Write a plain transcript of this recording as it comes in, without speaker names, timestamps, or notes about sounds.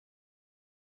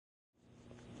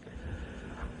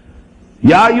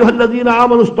Ya ayyuhalladhina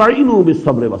amanu ista'inu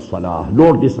bis-sabri was-salah.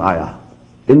 Note this ayah.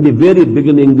 In the very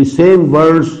beginning, the same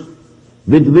verse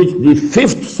with which the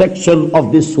 5th section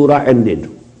of this surah ended.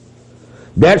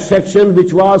 That section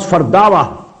which was for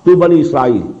dawah to Bani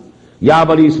Israel. Ya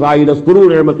Bani Israel, azkuru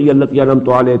ni'mati allati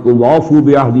an'amtu alaykum wa awfu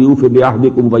bi ahdi ufi bi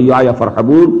ahdikum wa iyaya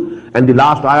farhabun. And the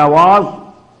last ayah was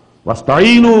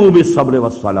wasta'inu bis-sabri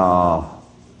was-salah.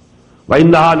 Wa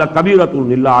innaha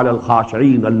lakabiratun illa 'alal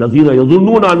khashi'in alladhina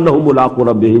yadhunnuna annahum mulaqu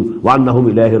rabbihim wa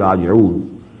annahum ilayhi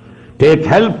raji'un. Take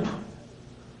help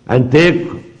and take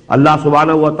Allah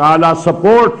subhanahu wa ta'ala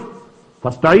support.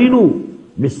 Fasta'inu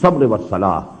bis-sabri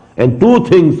was-salah. And two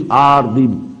things are the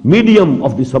medium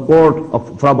of the support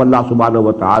from Allah subhanahu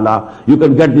wa ta'ala. You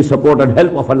can get the support and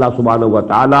help of Allah subhanahu wa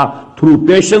ta'ala through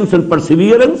patience and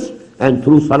perseverance and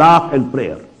through salah and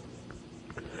prayer.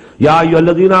 Ya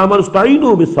ayyuhalladhina amanu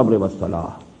ista'inu bis-sabri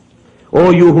was-salah.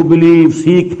 O you who believe,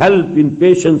 seek help in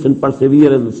patience and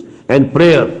perseverance and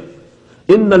prayer.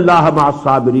 Inna Allaha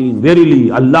ma'as-sabirin.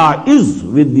 Verily, Allah is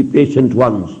with the patient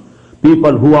ones.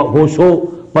 People who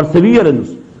show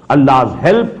perseverance, Allah's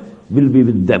help will be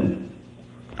with them.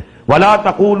 وَلَا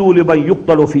تَقُولُوا لِمَنْ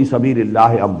يُقْتَلُ فِي سَبِيلِ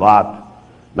اللَّهِ أَمْوَاتٍ.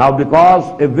 Now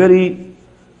because a very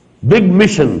big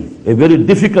mission, a very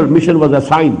difficult mission was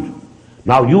assigned,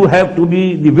 now you have to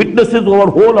be the witnesses over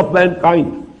whole of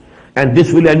mankind. And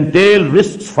this will entail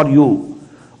risks for you.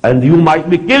 And you might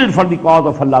be killed for the cause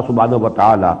of Allah subhanahu wa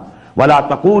ta'ala. وَلَا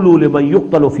تَقُولُوا لِمَنْ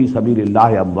يُقْتَلُ فِي سَبِيلِ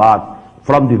اللَّهِ أَمْوَاتٍ.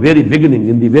 From the very beginning,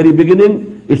 in the very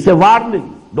beginning, it's a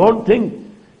warning. Don't think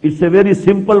it's a very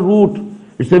simple route,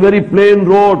 it's a very plain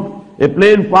road, a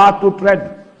plain path to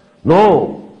tread.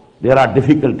 No, there are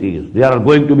difficulties. There are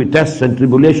going to be tests and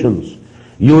tribulations.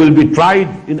 You will be tried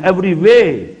in every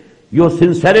way. Your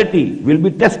sincerity will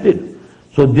be tested.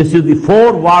 So this is the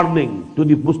forewarning to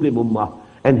the Muslim Ummah.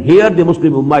 And here the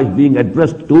Muslim Ummah is being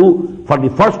addressed to for the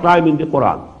first time in the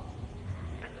Quran.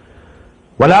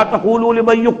 وَلَا تَقُولُوا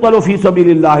لِمَنْ يُقْتَلُ فِي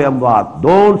سَبِيلِ اللَّهِ أَمْوَاتٍ.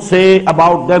 Don't say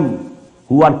about them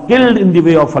who are killed in the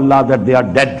way of Allah that they are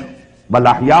dead. بَلْ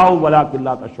أَحْيَاءٌ وَلَكِنْ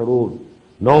لَا تَشْعُرُونَ.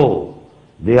 No,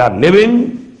 they are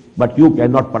living, but you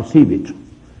cannot perceive it.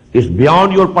 It's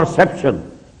beyond your perception,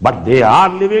 but they are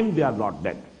living, they are not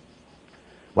dead.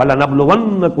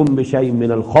 وَلَنَبْلُوَنَّكُمْ بِشَيْءٍ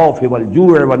مِّنَ الْخَوْفِ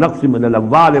وَالْجُوعِ وَنَقْصٍ مِّنَ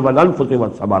الْأَمْوَالِ وَالْأَنفُسِ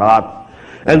وَالثَّمَرَاتِ.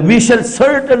 And we shall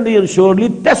certainly and surely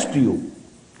test you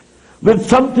with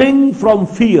something from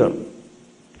fear.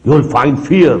 You will find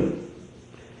fear.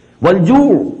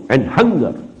 وَالْجُوعِ, and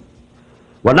hunger.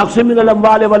 وَنَقْصٍ مِّنَ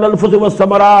الْأَمْوَالِ وَالْأَنفُسِ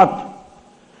وَالثَّمَرَاتِ,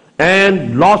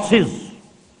 and losses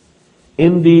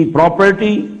in the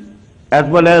property as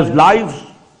well as lives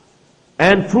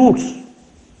and fruits.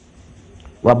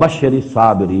 وَبَشِّرِ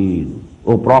الصَّابِرِينَ.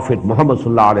 O Prophet Muhammad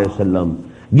sallallahu alayhi wa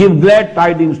sallam, give glad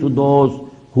tidings to those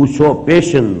who show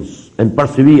patience and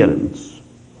perseverance.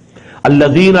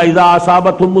 الَّذِينَ إِذَا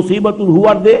أَصَابَتْهُمْ مُصِيبَةٌ. Who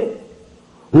are they?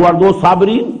 Who are those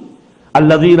sabirin?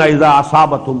 الَّذِينَ إِذَا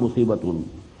أَصَابَتْهُمْ مُصِيبَةٌ.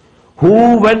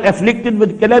 Who, when afflicted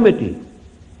with calamity,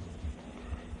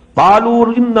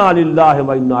 قَالُوا إِنَّا لِلَّهِ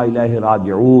وَإِنَّا إِلَيْهِ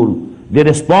رَاجِعُونَ. They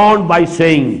respond by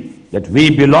saying that we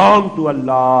belong to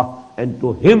Allah and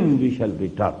to Him we shall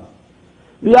return.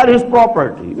 We are His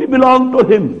property. We belong to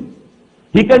Him.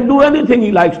 He can do anything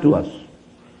He likes to us.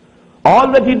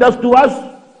 All that He does to us,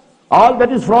 all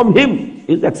that is from Him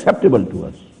is acceptable to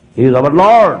us. He is our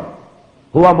Lord.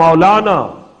 Huwa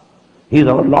Maulana. He is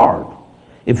our Lord.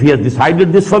 If He has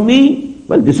decided this for me,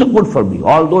 well, this is good for me.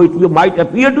 Although it might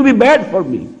appear to be bad for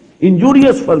me,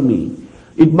 injurious for me.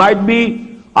 It might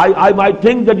be, I might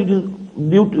think that it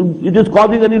is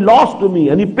causing any loss to me,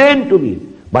 any pain to me.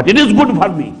 But it is good for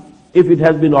me if it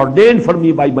has been ordained for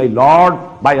me by my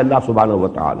Lord, by Allah subhanahu wa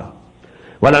ta'ala.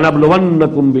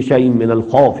 وَلَنَبْلُوَنَّكُمْ بِشَيْءٍ مِّنَ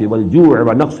الْخَوْفِ وَالْجُوعِ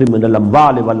وَنَقْصٍ مِّنَ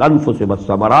الْأَمْوَالِ وَالْأَنفُسِ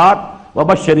وَالثَّمَرَاتِ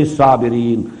وَبَشِّرِ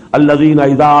الصَّابِرِينَ الَّذِينَ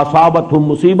إِذَا أَصَابَتْهُمْ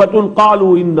مُصِيبَةٌ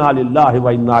قَالُوا إِنَّا لِلَّهِ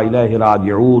وَإِنَّا إِلَيْهِ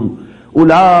رَاجِعُونَ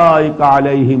أُولَٰئِكَ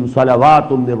عَلَيْهِمْ صَلَوَاتٌ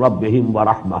مِّن رَّبِّهِمْ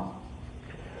وَرَحْمَةٌ.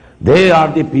 They are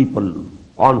the people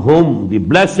on whom the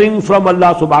blessing from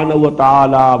Allah subhanahu wa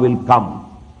ta'ala will come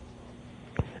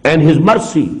and His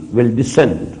mercy will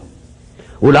descend.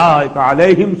 أُولَٰئِكَ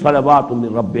عَلَيْهِمْ صَلَوَاتٌ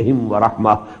مِّن رَّبِّهِمْ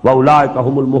وَرَحْمَةٌ وَأُولَٰئِكَ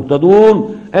هُمُ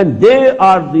الْمُهْتَدُونَ. And they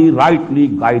are the rightly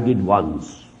guided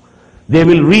ones. They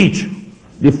will reach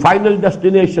the final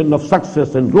destination of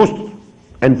success and rushd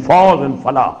and fawz and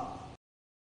falah.